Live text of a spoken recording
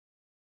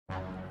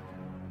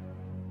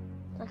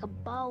like a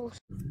boss.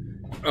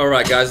 All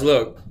right, guys,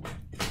 look.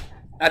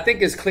 I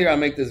think it's clear I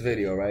make this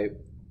video, right?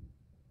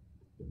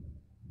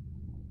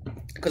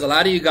 Because a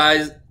lot of you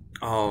guys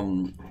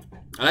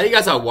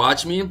that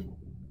watch me,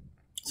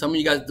 some of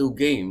you guys do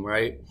game,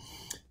 right?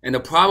 And the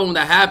problem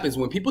that happens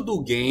when people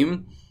do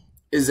game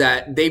is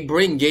that they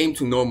bring game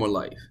to normal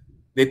life.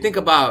 They think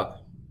about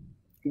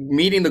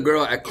meeting the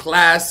girl at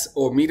class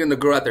or meeting the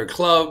girl at their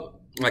club,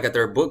 like at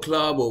their book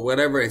club or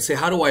whatever, and say,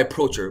 how do I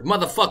approach her?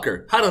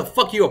 Motherfucker, how the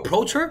fuck you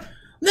approach her?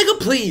 Nigga,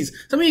 please.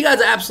 Some of you guys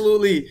are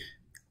absolutely,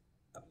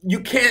 you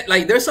can't,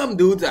 like, there's some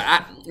dudes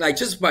that like,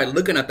 just by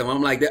looking at them,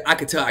 I'm like, I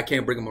could tell I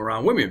can't bring them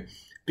around women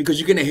because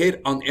you're going to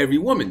hit on every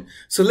woman.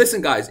 So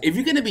listen, guys, if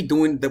you're going to be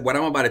doing what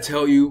I'm about to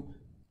tell you,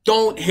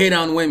 don't hit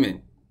on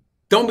women.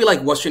 Don't be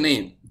like, what's your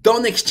name?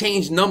 Don't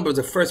exchange numbers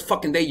the first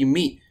fucking day you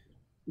meet.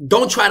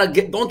 Don't try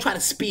to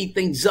speed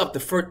things up the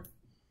first.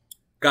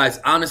 Guys,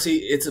 honestly,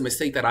 it's a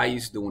mistake that I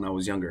used to do when I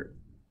was younger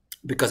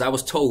because I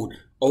was told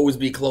always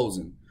be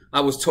closing. I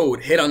was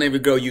told hit on every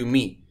girl you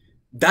meet.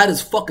 That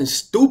is fucking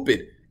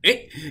stupid.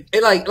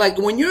 It like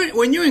when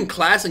you're in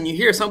class and you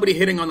hear somebody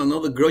hitting on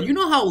another girl, you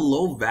know how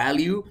low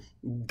value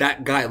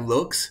that guy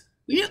looks.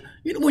 You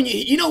know when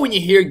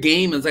you hear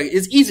game, it's like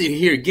it's easy to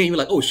hear game. You're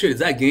like, oh shit, is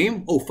that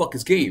game? Oh fuck,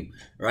 it's game,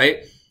 right?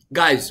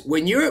 Guys,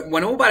 when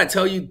I'm about to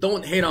tell you,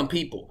 don't hit on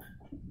people.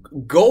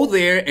 Go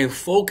there and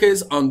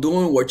focus on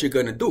doing what you're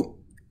gonna do.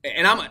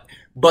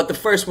 But the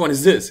first one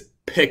is this: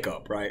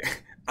 pickup, right?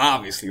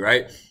 Obviously,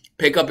 right?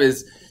 Pickup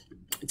is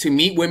to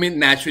meet women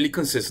naturally,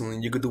 consistently.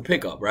 You could do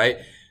pickup, right?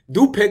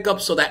 Do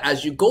pickup so that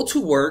as you go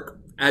to work,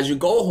 as you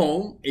go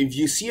home, if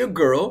you see a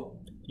girl,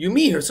 you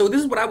meet her. So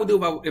this is what I would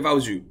do if I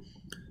was you.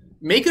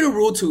 Make it a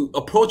rule to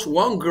approach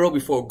one girl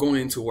before going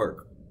into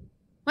work.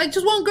 Like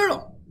just one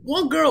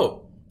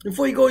girl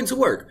before you go into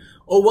work,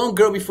 or one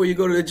girl before you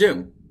go to the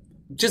gym.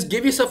 Just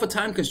give yourself a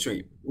time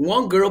constraint.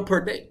 One girl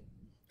per day,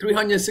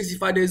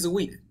 365 days a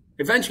week.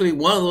 Eventually,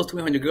 one of those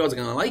 300 girls are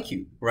going to like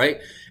you, right?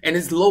 And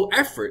it's low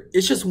effort.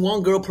 It's just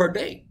one girl per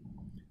day.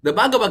 The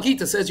Bhagavad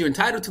Gita says you're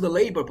entitled to the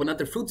labor, but not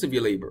the fruits of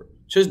your labor.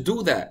 Just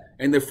do that,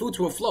 and the fruits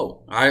will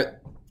flow, all right?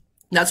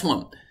 That's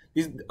one.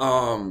 Let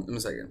me a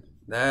second.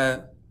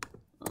 That...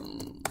 all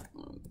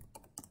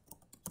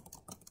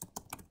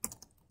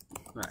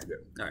right,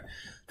 good. All right.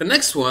 The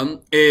next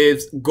one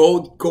is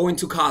going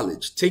to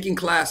college, taking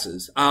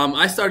classes.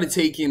 I started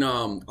taking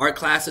art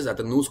classes at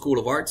the New School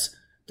of Arts,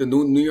 the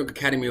New York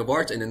Academy of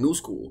Arts, and the New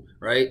School.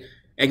 Right?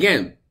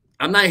 Again,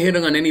 I'm not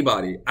hitting on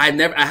anybody. I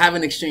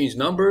haven't exchanged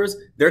numbers.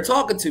 They're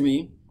talking to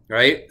me.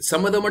 Right?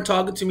 Some of them are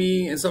talking to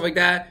me and stuff like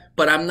that,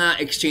 but I'm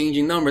not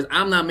exchanging numbers.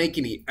 I'm not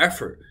making the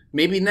effort.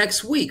 Maybe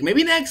next week,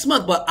 maybe next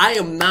month, but I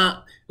am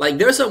not. Like,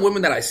 there's some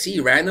women that I see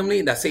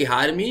randomly that say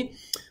hi to me,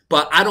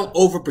 but I don't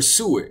over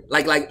pursue it.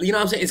 Like, you know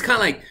what I'm saying? It's kind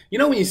of like, you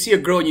know, when you see a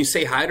girl and you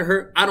say hi to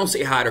her, I don't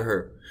say hi to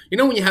her. You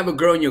know, when you have a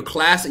girl in your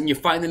class and you're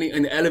finally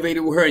in the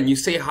elevator with her and you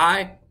say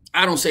hi,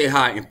 I don't say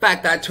hi. In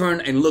fact, I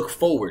turn and look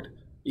forward.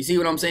 You see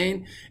what I'm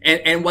saying?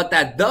 And what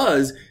that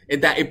does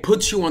is that it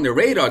puts you on the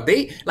radar.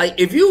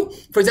 If you,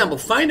 for example,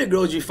 find the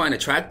girls you find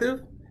attractive,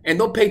 and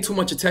don't pay too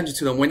much attention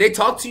to them. When they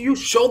talk to you,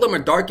 show them a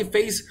darker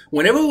face.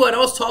 When everyone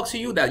else talks to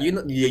you that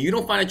you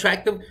don't find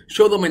attractive,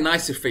 show them a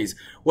nicer face.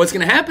 What's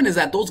gonna happen is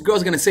that those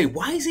girls are gonna say,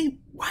 why is he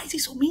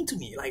so mean to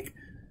me?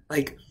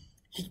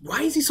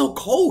 Why is he so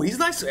cold? He's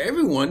nice to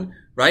everyone,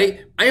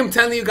 right? I am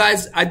telling you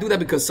guys, I do that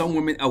because a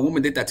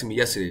woman did that to me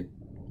yesterday.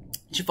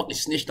 She fucking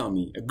snitched on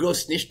me. A girl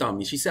snitched on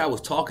me. She said I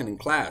was talking in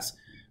class.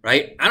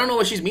 Right? I don't know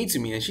what she's mean to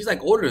me, and she's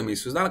like older than me,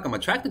 so it's not like I'm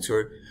attracted to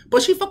her.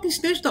 But she fucking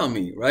snitched on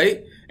me,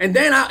 right? And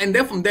then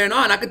from there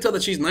on, I could tell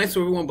that she's nice to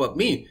everyone but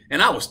me,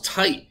 and I was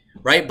tight,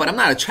 right? But I'm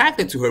not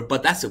attracted to her.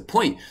 But that's the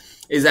point,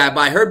 is that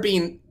by her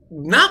being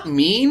not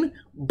mean,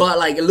 but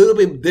like a little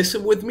bit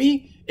distant with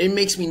me, it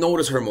makes me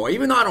notice her more.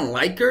 Even though I don't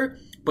like her,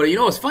 but you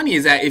know what's funny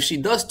is that if she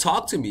does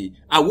talk to me,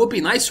 I would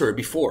be nice to her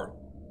before.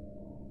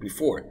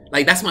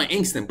 Like, that's my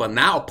instinct. But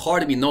now a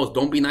part of me knows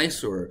don't be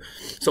nice to her.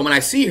 So when I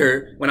see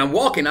her, when I'm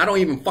walking, I don't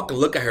even fucking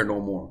look at her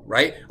no more,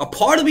 right? A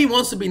part of me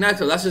wants to be nice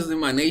to her. That's just in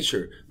my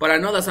nature. But I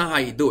know that's not how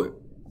you do it.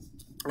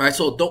 Right?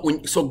 So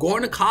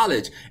going to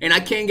college, and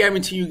I can't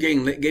guarantee you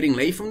getting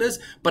late from this,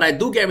 but I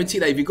do guarantee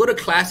that if you go to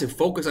class and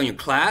focus on your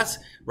class,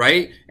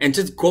 right? And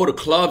just go to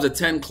clubs,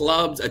 attend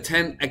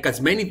like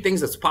as many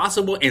things as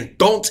possible, and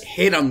don't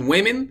hit on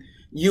women,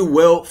 you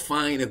will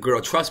find a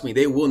girl. Trust me,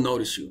 they will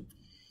notice you.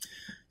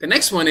 The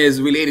next one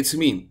is related to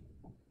me,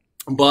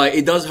 but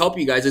it does help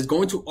you guys. It's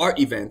going to art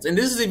events. And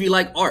this is if you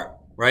like art,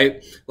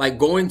 right? Like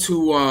going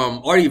to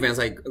art events,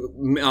 like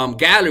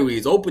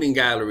galleries, opening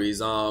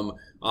galleries,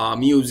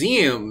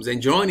 museums,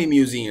 and joining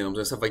museums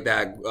and stuff like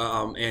that.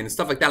 And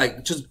stuff like that,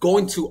 like just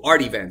going to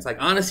art events. Like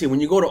honestly, when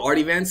you go to art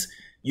events,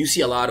 you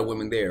see a lot of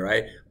women there,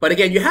 right? But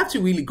again, you have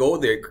to really go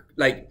there.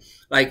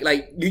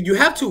 You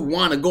have to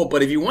want to go.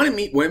 But if you want to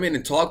meet women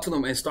and talk to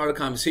them and start a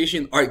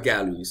conversation, art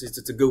galleries,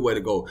 it's a good way to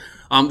go.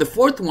 The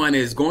fourth one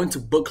is going to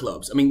book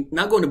clubs. I mean,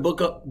 not going to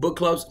book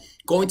clubs,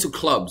 going to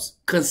clubs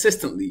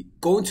consistently.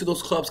 Going to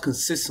those clubs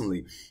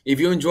consistently. If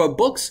you enjoy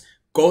books,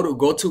 Go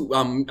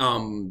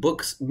to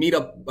books, meet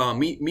up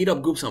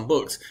groups on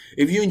books.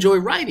 If you enjoy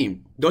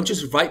writing, don't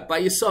just write by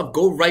yourself.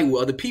 Go write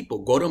with other people.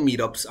 Go to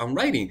meetups on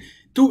writing.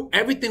 Do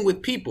everything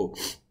with people.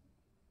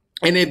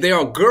 And if there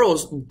are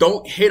girls,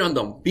 don't hit on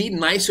them. Be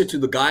nicer to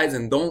the guys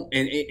and don't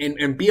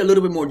and be a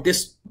little bit more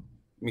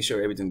Let me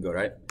sure everything's good,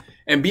 right?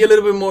 And be a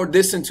little bit more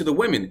distant to the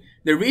women.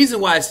 The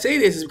reason why I say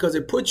this is because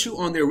it puts you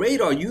on their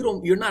radar.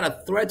 You're not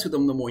a threat to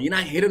them no more. You're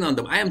not hitting on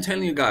them. I am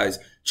telling you guys,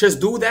 just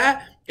do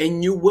that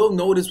and you will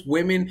notice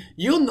women.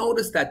 You'll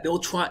notice that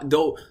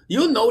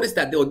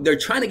they're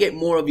trying to get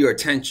more of your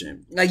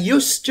attention. Like you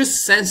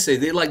just sense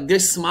it. They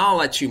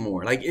smile at you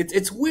more. Like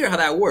it's weird how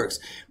that works.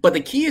 But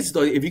the key is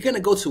though, if you're going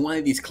to go to one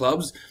of these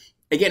clubs,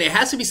 again, it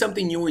has to be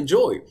something you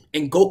enjoy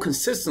and go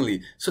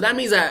consistently. So that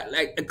means that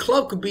like a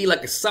club could be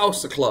like a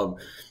salsa club,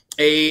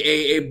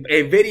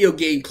 a video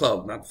game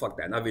club. Not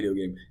video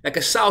game. Like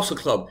a salsa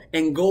club,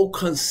 and go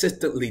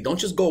consistently. Don't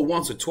just go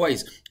once or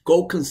twice.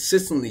 Go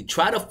consistently.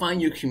 Try to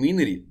find your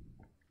community.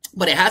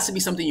 But it has to be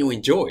something you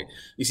enjoy.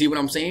 You see what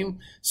I'm saying?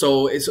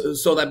 So and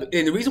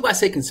the reason why I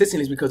say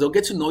consistently is because they'll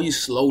get to know you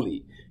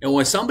slowly. And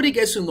when somebody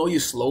gets to know you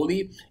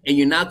slowly and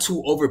you're not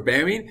too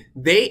overbearing,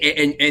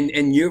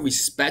 and you're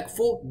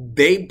respectful,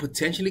 they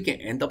potentially can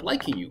end up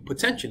liking you.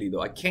 Potentially,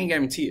 though. I can't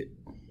guarantee it.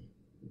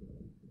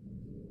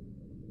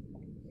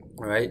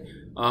 All right.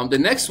 The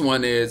next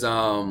one is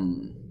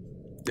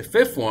the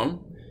fifth one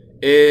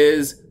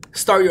is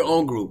start your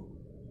own group.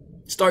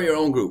 Start your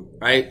own group,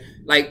 right?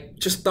 Like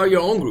just start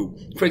your own group.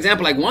 For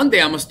example, like one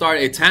day I'm gonna start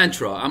a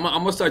tantra. I'm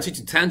gonna start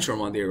teaching tantra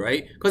one day,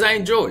 right? Because I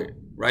enjoy it,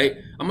 right?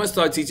 I'm gonna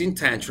start teaching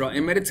tantra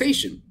and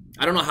meditation.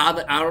 I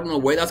don't know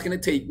where that's gonna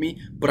take me,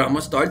 but I'm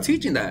gonna start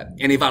teaching that.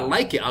 And if I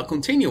like it, I'll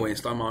continue and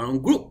start my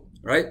own group,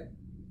 right?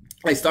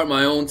 I start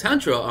my own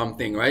tantra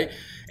thing, right?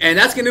 And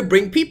that's gonna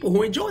bring people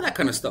who enjoy that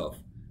kind of stuff,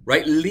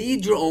 right?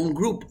 Lead your own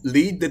group.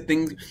 Lead the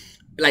things.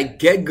 Like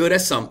get good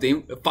at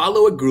something,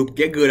 follow a group,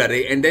 get good at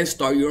it, and then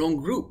start your own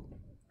group,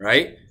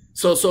 right?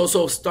 So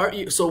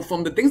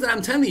from the things that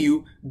I'm telling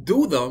you,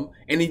 do them,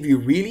 and if you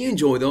really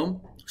enjoy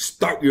them,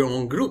 start your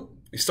own group.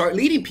 Start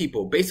leading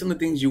people based on the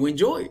things you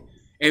enjoy,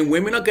 and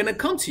women are gonna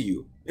come to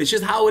you. It's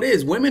just how it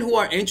is. Women who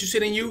are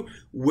interested in you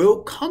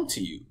will come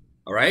to you.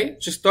 All right,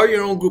 just start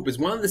your own group. It's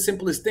one of the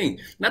simplest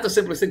things. Not the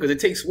simplest thing because it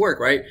takes work,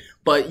 right?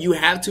 But you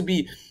have to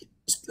be.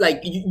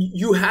 Like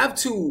you have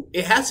to,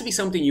 it has to be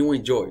something you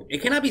enjoy.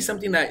 It cannot be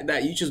something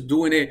that you just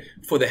doing it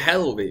for the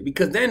hell of it,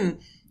 because then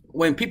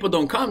when people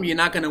don't come, you're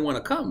not going to want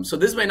to come. So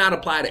this may not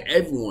apply to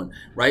everyone,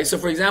 right? So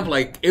for example,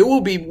 like it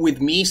will be with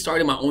me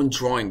starting my own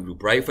drawing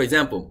group, right? For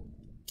example,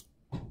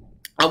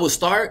 I will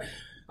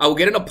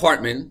get an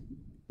apartment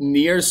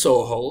near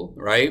Soho,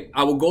 right?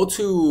 I will go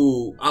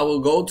to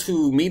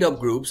meetup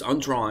groups on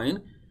drawing,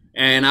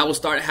 and I will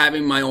start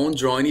having my own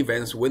drawing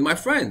events with my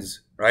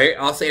friends, right?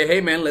 I'll say, hey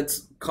man,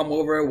 let's come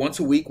over once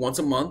a week, once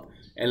a month,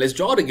 and let's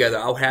draw together.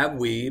 I'll have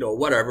weed or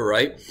whatever,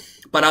 right?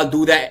 But I'll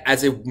do that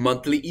as a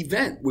monthly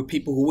event with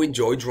people who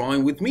enjoy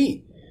drawing with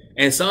me.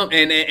 And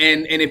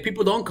if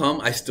people don't come,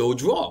 I still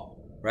draw,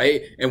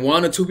 right? And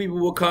 1 or 2 people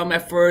will come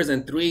at first,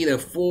 and 3, then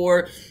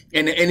 4.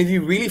 And if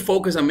you really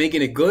focus on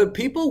making it good,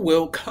 people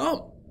will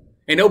come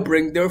and they'll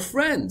bring their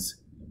friends.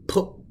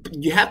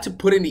 You have to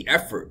put in the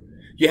effort.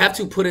 You have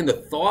to put in the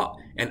thought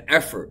and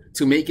effort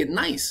to make it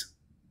nice.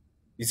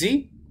 You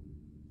see?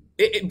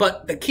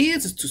 But the key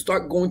is to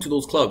start going to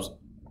those clubs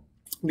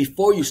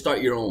before you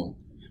start your own,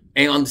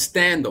 and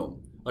understand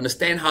them.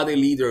 Understand how they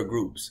lead their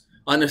groups.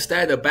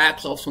 Understand the bad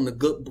clubs from the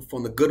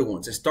good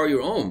ones, and start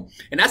your own.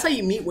 And that's how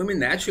you meet women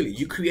naturally.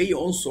 You create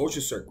your own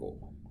social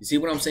circle. You see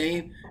what I'm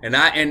saying?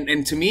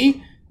 And to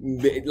me,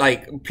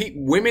 like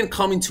women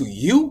coming to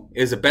you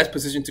is the best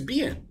position to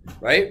be in,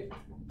 right?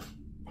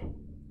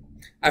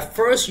 At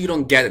first, you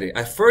don't get it.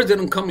 At first, they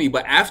don't come to you,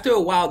 but after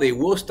a while, they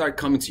will start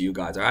coming to you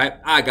guys, all right?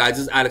 All right, guys,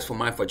 this is Alex from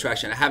Mind for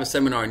Attraction. I have a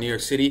seminar in New York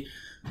City.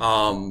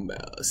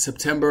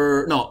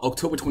 October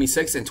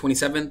 26th and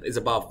 27th is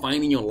about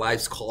finding your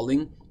life's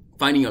calling.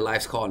 Finding your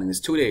life's calling. It's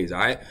 2 days, all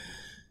right?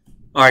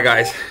 All right,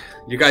 guys.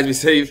 You guys be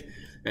safe,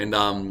 and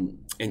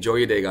enjoy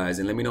your day, guys.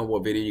 And let me know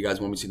what video you guys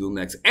want me to do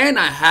next. And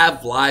I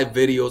have live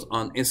videos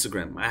on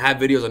Instagram. I have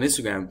videos on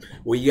Instagram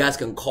where you guys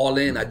can call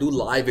in. I do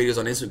live videos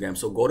on Instagram.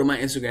 So go to my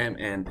Instagram,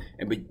 and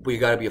you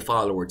got to be a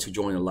follower to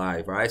join the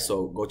live, all right?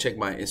 So go check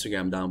my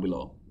Instagram down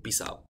below.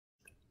 Peace out.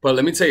 But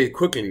let me tell you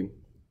quickly,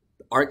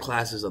 art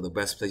classes are the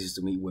best places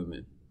to meet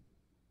women.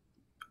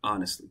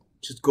 Honestly.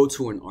 Just go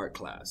to an art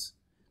class.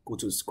 Go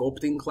to a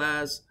sculpting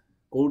class.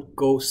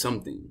 Go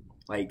something.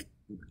 Like,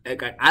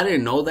 I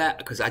didn't know that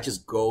because I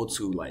just go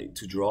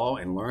to draw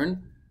and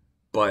learn,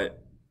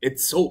 but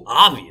it's so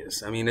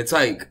obvious. I mean, it's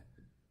like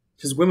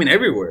just women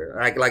everywhere.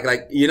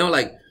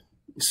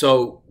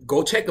 So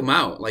go check them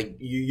out. Like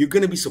you're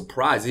gonna be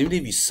surprised. Even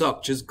if you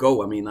suck, just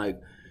go. I mean, like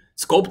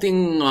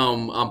sculpting,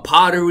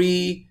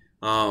 pottery,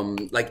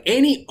 like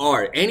any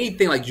art,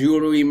 anything like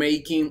jewelry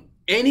making,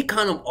 any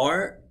kind of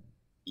art.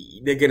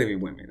 They're gonna be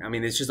women. I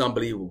mean, it's just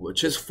unbelievable.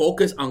 Just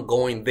focus on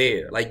going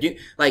there. Like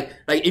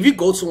if you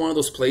go to one of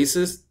those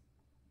places,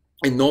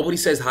 and nobody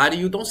says hi to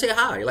you, don't say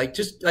hi. Like,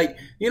 just like,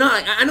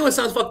 I know it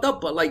sounds fucked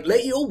up, but like,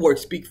 let your work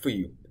speak for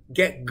you.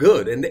 Get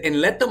good,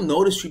 and let them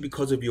notice you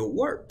because of your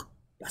work.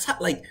 That's how,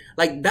 like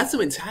that's the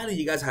mentality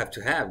you guys have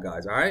to have,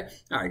 guys. All right,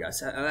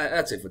 guys.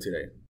 That's it for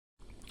today.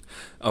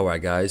 All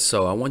right, guys.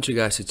 So I want you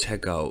guys to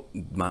check out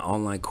my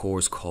online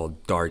course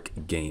called Dark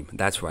Game.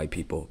 That's right,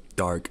 people.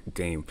 Dark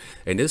Game.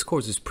 And this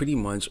course is pretty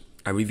much,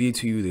 I review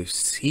to you the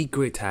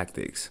secret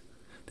tactics,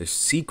 the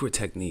secret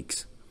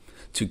techniques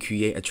to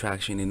create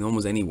attraction in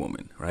almost any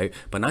woman, right?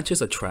 But not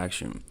just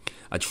attraction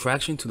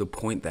to the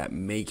point that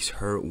makes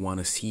her want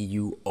to see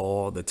you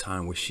all the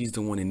time, where she's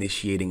the one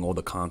initiating all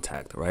the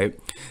contact, right?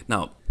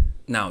 Now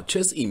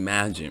just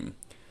imagine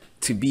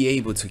to be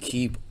able to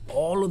keep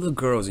all of the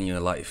girls in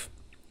your life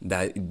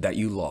that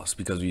you lost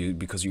because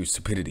of your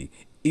stupidity.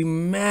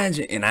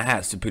 Imagine, and I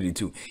had stupidity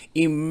too.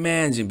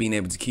 Imagine being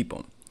able to keep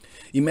them.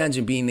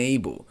 Imagine being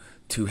able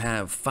to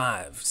have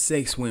 5,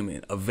 6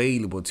 women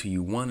available to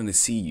you, wanting to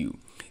see you.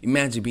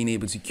 Imagine being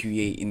able to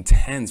create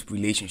intense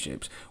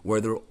relationships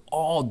where they're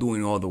all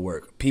doing all the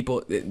work.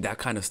 People, that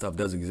kind of stuff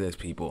does exist,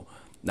 people.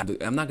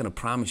 I'm not going to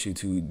promise you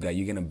that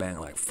you're going to bang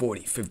like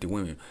 40, 50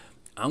 women.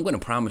 I'm going to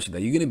promise you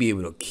that you're going to be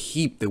able to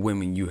keep the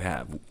women you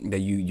have, that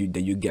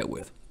you get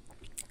with.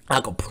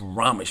 I can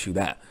promise you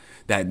that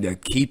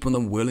keeping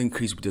them will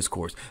increase with this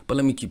course. But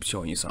let me keep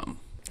showing you something.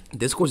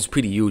 This course is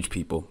pretty huge,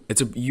 people.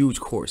 It's a huge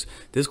course.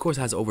 This course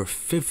has over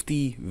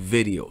 50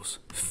 videos,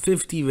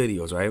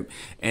 right?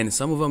 And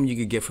some of them you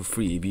could get for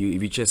free. If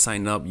you just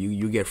sign up,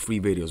 you get free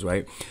videos,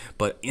 right?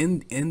 But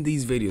in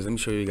these videos, let me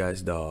show you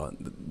guys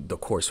the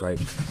course, right?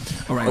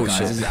 All right, oh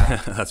guys. shit,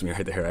 that's me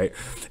right there, right?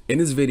 In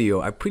this video,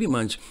 I pretty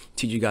much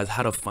teach you guys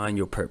how to find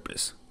your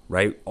purpose.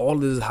 Right? All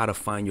this is how to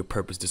find your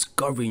purpose,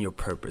 discovering your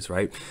purpose,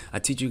 right? I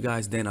teach you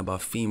guys then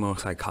about female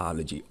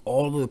psychology,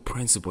 all of the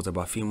principles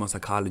about female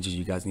psychology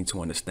you guys need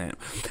to understand.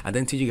 I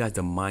then teach you guys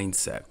the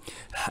mindset,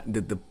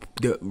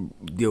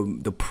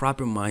 the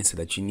proper mindset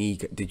that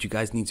you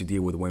guys need to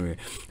deal with women.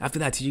 After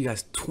that, I teach you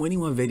guys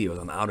 21 videos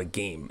on how to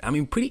game. I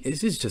mean,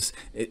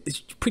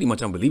 it's pretty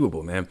much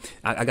unbelievable, man.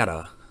 I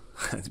gotta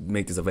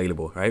make this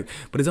available, right?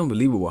 But it's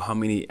unbelievable how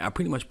many, I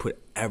pretty much put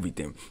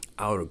everything: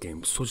 outer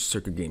game, social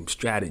circuit game,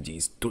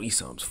 strategies,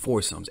 threesomes,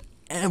 foursomes,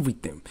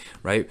 everything,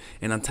 right?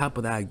 And on top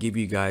of that, I give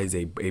you guys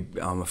a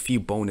few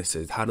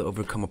bonuses: how to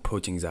overcome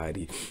approach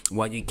anxiety,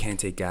 why you can't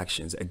take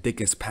actions, a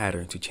Dickens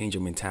pattern to change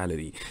your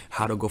mentality,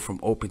 how to go from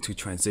open to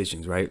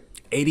transitions, right?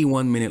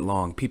 81-minute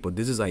long, people.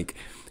 This is like,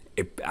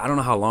 I don't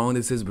know how long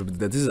this is, but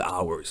this is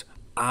hours,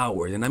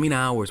 and I mean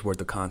hours worth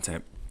of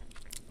content.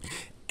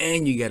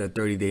 And you get a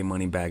 30-day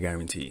money back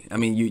guarantee. I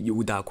mean, you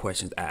without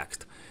questions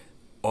asked.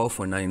 All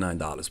for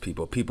 $99,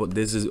 people. People,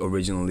 this is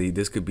originally,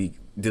 this could be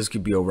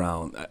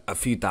around a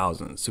few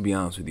thousands, to be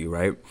honest with you,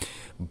 right?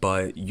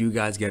 But you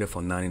guys get it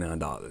for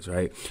 $99,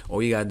 right?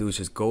 All you gotta do is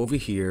just go over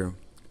here,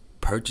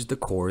 purchase the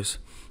course,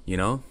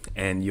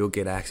 and you'll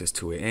get access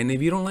to it. And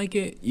if you don't like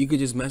it, you could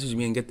just message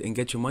me and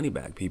get your money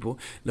back, people.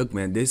 Look,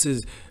 man,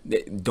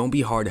 don't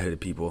be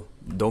hard-headed, people.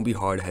 Don't be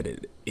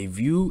hard-headed.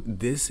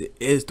 This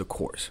is the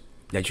course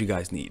that you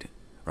guys need,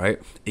 right?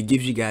 It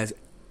gives you guys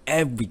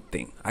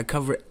everything. I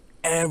cover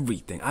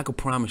everything. I could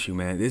promise you,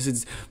 man,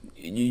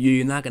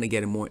 you're not gonna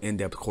get a more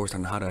in-depth course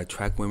on how to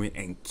attract women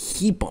and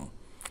keep them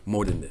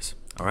more than this.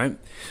 All right.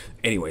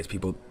 Anyways,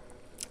 people,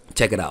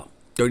 check it out.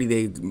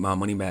 30-day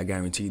money back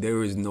guarantee.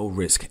 There is no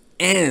risk,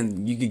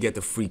 and you can get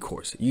the free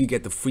course. You can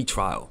get the free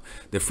trial.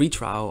 The free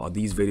trial are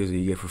these videos that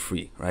you get for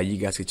free, right? You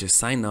guys could just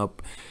sign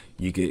up.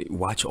 You could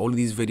watch all of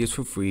these videos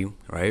for free,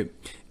 right?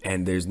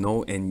 And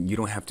you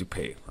don't have to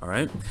pay. All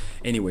right.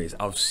 Anyways,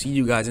 I'll see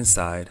you guys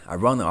inside. I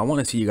want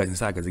to see you guys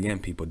inside because, again,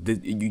 people,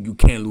 you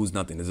can't lose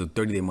nothing. There's a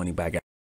 30-day money back